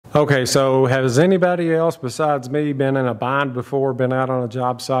Okay, so has anybody else besides me been in a bind before, been out on a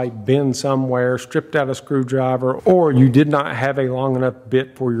job site, been somewhere, stripped out a screwdriver, or you did not have a long enough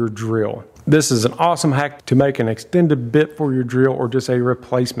bit for your drill? This is an awesome hack to make an extended bit for your drill or just a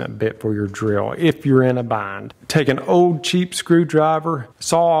replacement bit for your drill if you're in a bind. Take an old cheap screwdriver,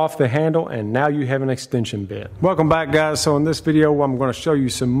 saw off the handle, and now you have an extension bit. Welcome back, guys. So in this video, I'm going to show you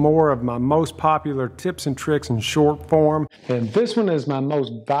some more of my most popular tips and tricks in short form. And this one is my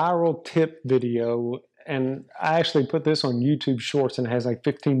most viral tip video. And I actually put this on YouTube Shorts and it has like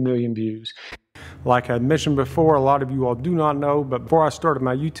 15 million views. Like I mentioned before, a lot of you all do not know, but before I started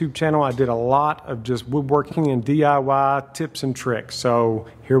my YouTube channel, I did a lot of just woodworking and DIY tips and tricks. So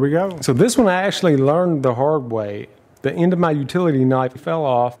here we go. So this one I actually learned the hard way. The end of my utility knife fell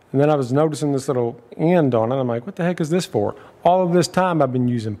off, and then I was noticing this little end on it. I'm like, what the heck is this for? All of this time I've been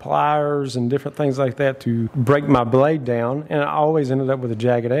using pliers and different things like that to break my blade down, and I always ended up with a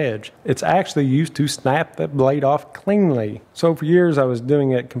jagged edge. It's actually used to snap that blade off cleanly. So for years I was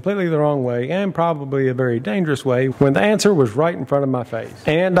doing it completely the wrong way, and probably a very dangerous way, when the answer was right in front of my face.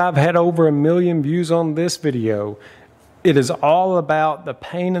 And I've had over 1 million views on this video. It is all about the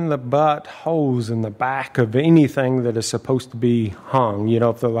pain in the butt holes in the back of anything that is supposed to be hung. You know,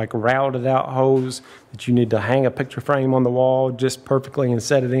 if they're like routed out holes that you need to hang a picture frame on the wall just perfectly and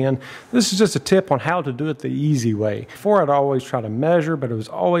set it in. This is just a tip on how to do it the easy way. Before I'd always try to measure, but it was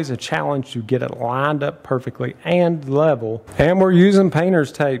always a challenge to get it lined up perfectly and level. And we're using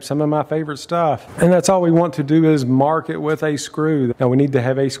painter's tape, some of my favorite stuff. And that's all we want to do is mark it with a screw. Now we need to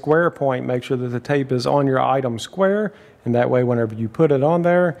have a square point. Make sure that the tape is on your item square. And that way, whenever you put it on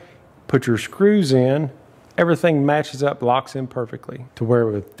there, put your screws in, everything matches up, locks in perfectly to where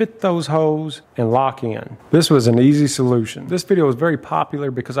it would fit those holes and lock in. This was an easy solution. This video was very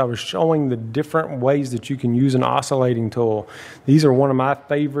popular because I was showing the different ways that you can use an oscillating tool. These are one of my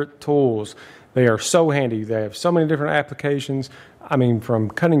favorite tools. They are so handy. They have so many different applications. I mean,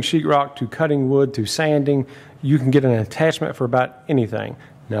 from cutting sheetrock to cutting wood to sanding, you can get an attachment for about anything.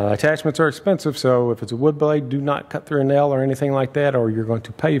 Now, attachments are expensive, so if it's a wood blade, do not cut through a nail or anything like that, or you're going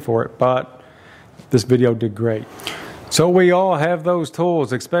to pay for it, but this video did great. So we all have those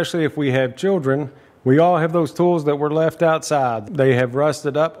tools, especially if we have children. We all have those tools that were left outside. They have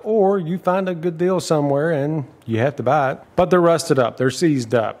rusted up, or you find a good deal somewhere and you have to buy it. But they're rusted up, they're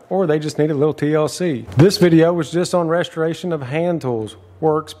seized up, or they just need a little TLC. This video was just on restoration of hand tools.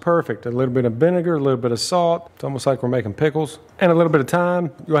 Works perfect. A little bit of vinegar, a little bit of salt. It's almost like we're making pickles. And a little bit of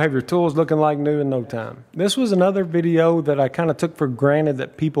time. You'll have your tools looking like new in no time. This was another video that I kind of took for granted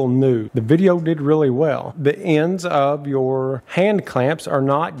that people knew. The video did really well. The ends of your hand clamps are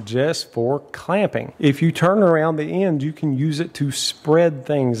not just for clamping. If you turn around the ends, you can use it to spread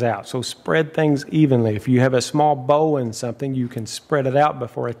things out. So spread things evenly. If you have a small bow in something, you can spread it out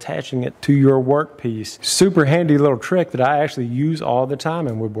before attaching it to your workpiece. Super handy little trick that I actually use all the time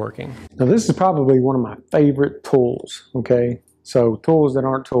in woodworking. Now this is probably one of my favorite tools, okay? So tools that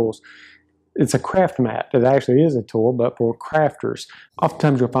aren't tools. It's a craft mat. It actually is a tool, but for crafters.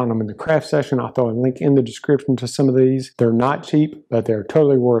 Oftentimes you'll find them in the craft session. I'll throw a link in the description to some of these. They're not cheap, but they're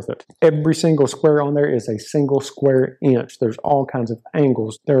totally worth it. Every single square on there is a single square inch. There's all kinds of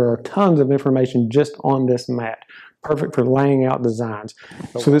angles. There are tons of information just on this mat. Perfect for laying out designs.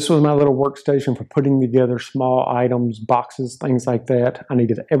 So this was my little workstation for putting together small items, boxes, things like that. I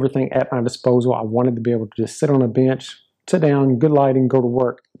needed everything at my disposal. I wanted to be able to just sit on a bench, sit down, good lighting, go to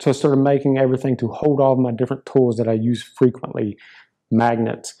work. So I started making everything to hold all of my different tools that I use frequently.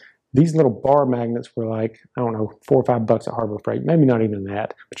 Magnets. These little bar magnets were like, I don't know, $4 or $5 at Harbor Freight. Maybe not even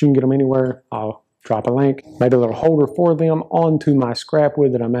that, but you can get them anywhere. I'll drop a link. Made a little holder for them onto my scrap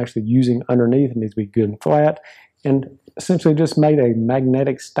wood that I'm actually using underneath. It needs to be good and flat. And essentially just made a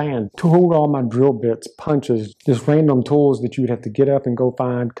magnetic stand to hold all my drill bits, punches, just random tools that you would have to get up and go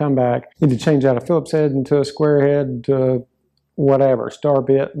find, come back. Need to change out a Phillips head into a square head, to whatever, star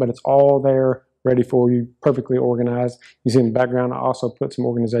bit, but it's all there ready for you, perfectly organized. You see in the background, I also put some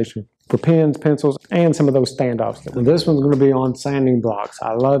organization for pens, pencils, and some of those standoffs. Now this one's going to be on sanding blocks.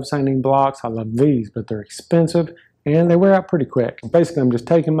 I love sanding blocks. I love these, but they're expensive. And they wear out pretty quick. Basically, I'm just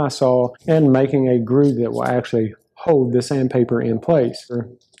taking my saw and making a groove that will actually hold the sandpaper in place.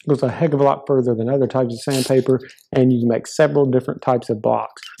 It goes a heck of a lot further than other types of sandpaper, and you can make several different types of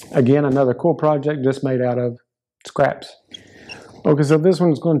blocks. Again, another cool project just made out of scraps. Okay, so this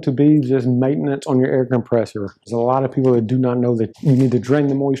one's going to be just maintenance on your air compressor. There's a lot of people that do not know that you need to drain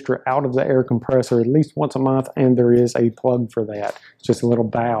the moisture out of the air compressor at least once a month, and there is a plug for that. It's just a little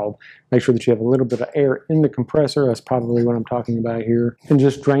valve. Make sure that you have a little bit of air in the compressor. That's probably what I'm talking about here. And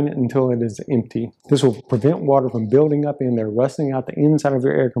just drain it until it is empty. This will prevent water from building up in there, rusting out the inside of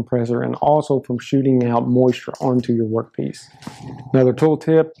your air compressor, and also from shooting out moisture onto your workpiece. Another tool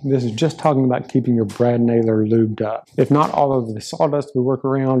tip, this is just talking about keeping your brad nailer lubed up. If not, all of the sawdust we work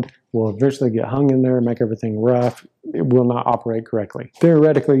around will eventually get hung in there and make everything rough. It will not operate correctly.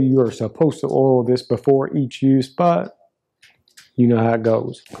 Theoretically, you are supposed to oil this before each use, but you know how it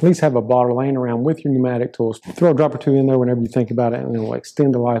goes. At least have a bottle laying around with your pneumatic tools. Throw a drop or two in there whenever you think about it, and it will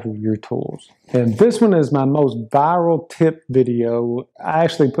extend the life of your tools. And this one is my most viral tip video. I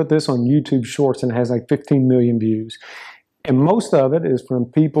actually put this on YouTube Shorts and it has like 15 million views. And most of it is from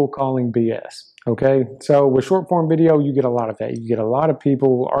people calling BS. Okay, so with short form video, you get a lot of that. You get a lot of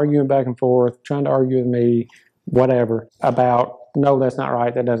people arguing back and forth, trying to argue with me, whatever, about, no, that's not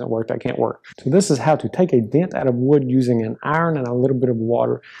right, that doesn't work, that can't work. So this is how to take a dent out of wood using an iron and a little bit of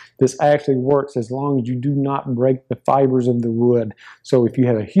water. This actually works as long as you do not break the fibers of the wood. So if you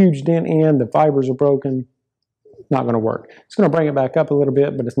have a huge dent in, the fibers are broken, not going to work. It's going to bring it back up a little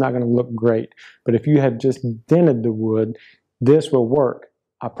bit, but it's not going to look great. But if you have just dented the wood, this will work.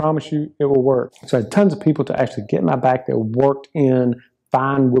 I promise you it will work. So I had tons of people to actually get my back that worked in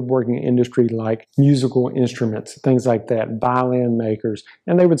fine woodworking industry like musical instruments, things like that, violin makers.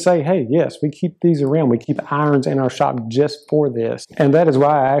 And they would say, hey, yes, we keep these around. We keep irons in our shop just for this. And that is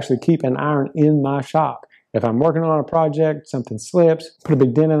why I actually keep an iron in my shop. If I'm working on a project, something slips, put a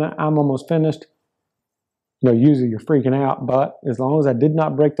big dent in it, I'm almost finished. You know, usually you're freaking out, but as long as I did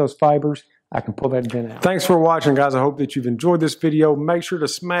not break those fibers, I can pull that dent out. Thanks for watching, guys. I hope that you've enjoyed this video. Make sure to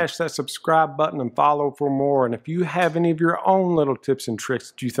smash that subscribe button and follow for more. And if you have any of your own little tips and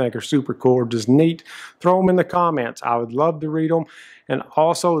tricks that you think are super cool or just neat, throw them in the comments. I would love to read them. And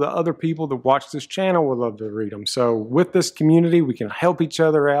also the other people that watch this channel would love to read them. So with this community, we can help each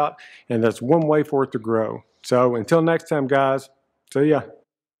other out. And that's one way for it to grow. So until next time, guys, see ya.